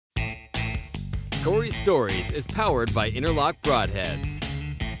Corey's Stories is powered by Interlock Broadheads.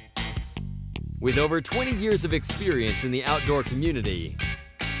 With over 20 years of experience in the outdoor community,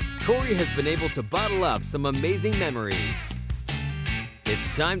 Corey has been able to bottle up some amazing memories.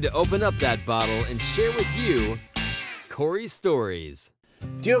 It's time to open up that bottle and share with you Corey's Stories.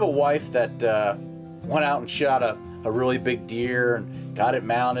 Do you have a wife that went out and shot a really big deer and got it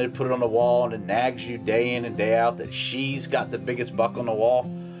mounted, put it on the wall, and it nags you day in and day out that she's got the biggest buck on the wall?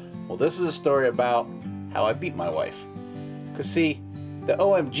 Well, this is a story about how I beat my wife. Because see, the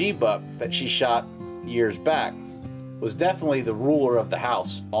OMG buck that she shot years back was definitely the ruler of the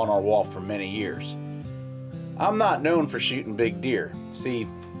house on our wall for many years. I'm not known for shooting big deer. See,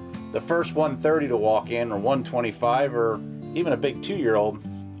 the first 130 to walk in, or 125, or even a big 2-year-old,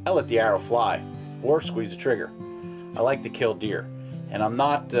 I let the arrow fly or squeeze the trigger. I like to kill deer, and I'm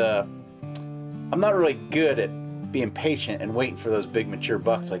not really good at being patient and waiting for those big mature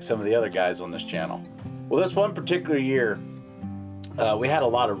bucks like some of the other guys on this channel. Well, this one particular year, we had a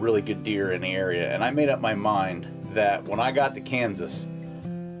lot of really good deer in the area, and I made up my mind that when I got to Kansas,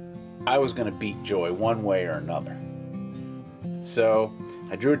 I was going to beat Joy one way or another. So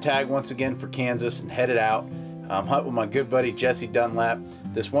I drew a tag once again for Kansas and headed out. Hunt with my good buddy Jesse Dunlap.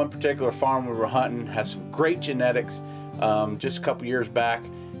 This one particular farm we were hunting has some great genetics. Just a couple years back,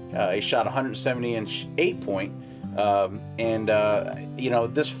 he shot 170-inch 8-point. You know,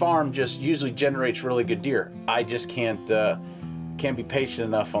 this farm just usually generates really good deer. I just can't be patient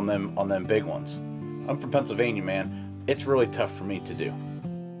enough on them big ones. I'm from Pennsylvania, man. It's really tough for me to do.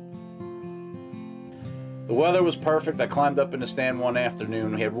 The weather was perfect. I climbed up in the stand one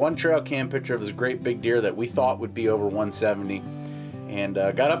afternoon. We had one trail cam picture of this great big deer that we thought would be over 170, and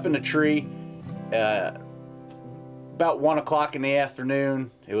got up in the tree about 1 o'clock in the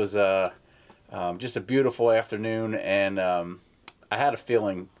afternoon. It was just a beautiful afternoon, and I had a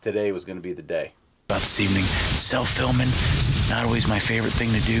feeling today was going to be the day. About this evening, self-filming, not always my favorite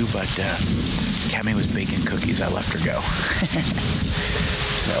thing to do, but Cammy was baking cookies. I left her go.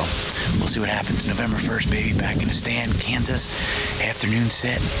 So we'll see what happens. November 1st, baby, back in the stand, Kansas. Afternoon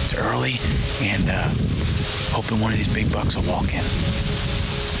set, it's early, and hoping one of these big bucks will walk in.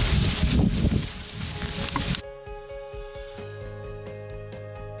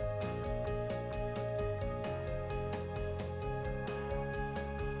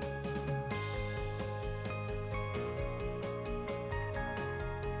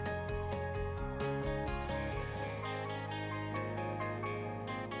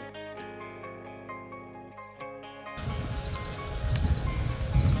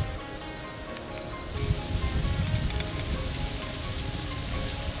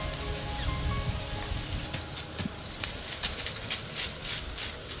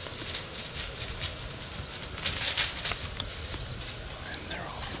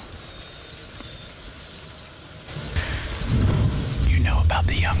 About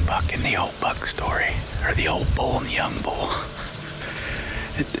the young buck and the old buck story, or the old bull and the young bull.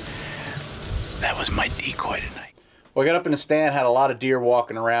 That was my decoy tonight. Well, I got up in the stand, had a lot of deer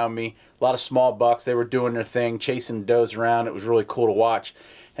walking around me, a lot of small bucks. They were doing their thing, chasing does around. It was really cool to watch.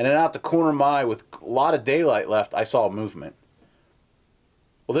 And then out the corner of my eye, with a lot of daylight left, I saw movement.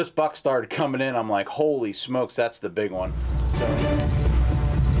 Well, this buck started coming in. I'm like, holy smokes, that's the big one. So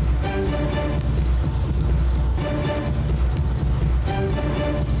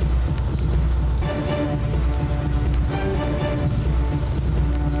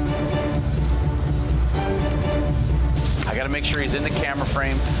I gotta make sure he's in the camera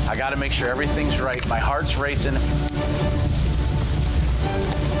frame. I gotta make sure everything's right. My heart's racing.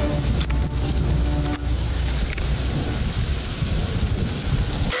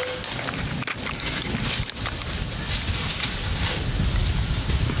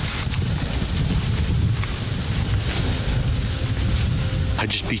 I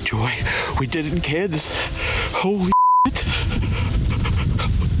just beat Joy. We did it in Kansas. Holy shit.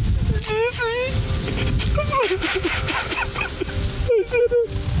 Jesse!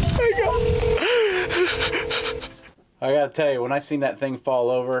 I gotta tell you, when I seen that thing fall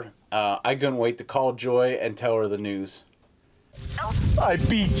over, I couldn't wait to call Joy and tell her the news. I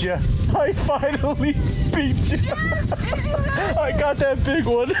beat you. I finally beat you. I got that big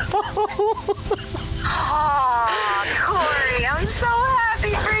one. Oh, Corey, I'm so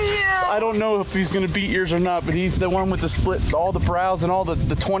happy for you. I don't know if he's going to beat yours or not, but he's the one with the split, all the brows and all the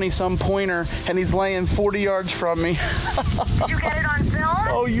 20-some pointer, and he's laying 40 yards from me. Did you get it on film?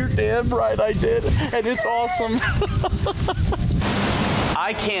 Oh, you're damn right I did, and it's awesome.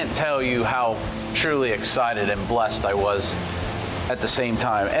 I can't tell you how truly excited and blessed I was at the same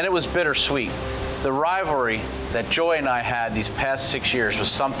time, and it was bittersweet. The rivalry that Joy and I had these past 6 years was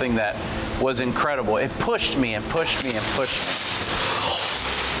something that was incredible. It pushed me and pushed me and pushed me.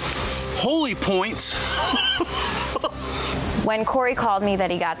 Holy points. When Corey called me that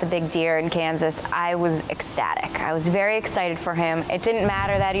he got the big deer in Kansas, I was ecstatic. I was very excited for him. It didn't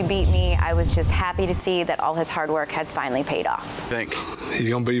matter that he beat me. I was just happy to see that all his hard work had finally paid off. Think He's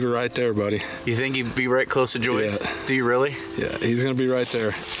gonna be right there, buddy. you think he'd be right close to Joy's? Yeah. Do you really? Yeah, he's gonna be right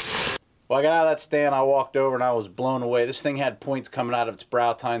there. Well, I got out of that stand, I walked over, and I was blown away. This thing had points coming out of its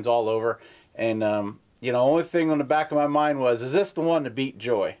brow tines all over. And, you know, the only thing on the back of my mind was, is this the one to beat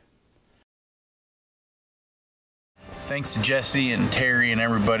Joy? Thanks to Jesse and Terry and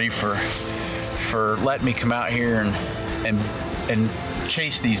everybody for letting me come out here and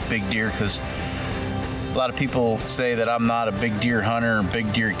chase these big deer, because a lot of people say that I'm not a big deer hunter or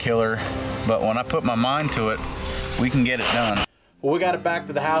big deer killer, but when I put my mind to it, we can get it done. Well, we got it back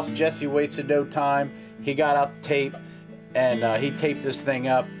to the house. Jesse wasted no time. He got out the tape, and he taped this thing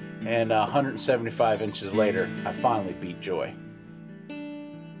up, and 175 inches later, I finally beat Joy.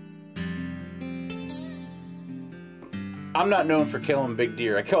 I'm not known for killing big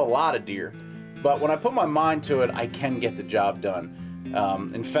deer. I kill a lot of deer, but when I put my mind to it, I can get the job done.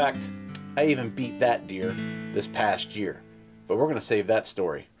 In fact, I even beat that deer this past year, but we're gonna save that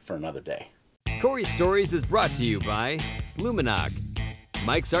story for another day. Corey Stories is brought to you by Luminoc,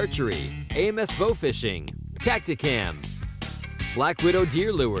 Mike's Archery, AMS Bow Fishing, Tacticam, Black Widow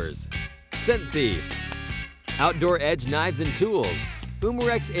Deer Lures, Scent Thief, Outdoor Edge Knives and Tools,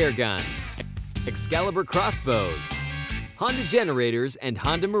 Boomerex Air Guns, Excalibur Crossbows, Honda Generators and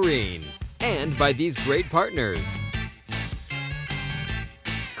Honda Marine, and by these great partners.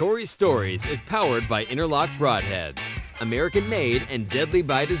 Corey Stories is powered by Interlock Broadheads, American made and deadly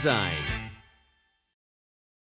by design.